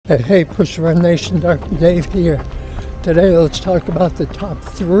Hey, Push Run Nation, Dr. Dave here. Today let's talk about the top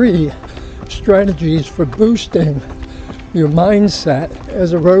 3 strategies for boosting your mindset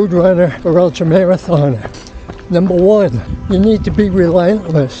as a road runner or ultramarathoner. Number 1, you need to be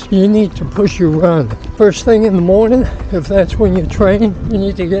relentless. You need to push your run. First thing in the morning, if that's when you train, you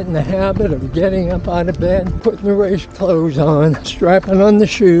need to get in the habit of getting up out of bed, putting the race clothes on, strapping on the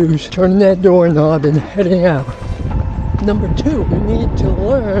shoes, turning that doorknob and heading out. Number 2, you need to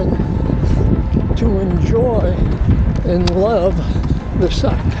learn to enjoy and love the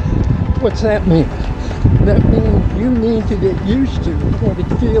suck. What's that mean? That means you need to get used to what it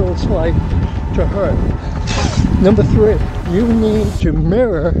feels like to hurt. Number 3, you need to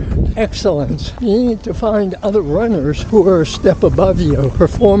mirror excellence. You need to find other runners who are a step above you,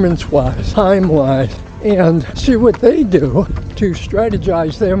 performance-wise, time-wise, and see what they do to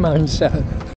strategize their mindset.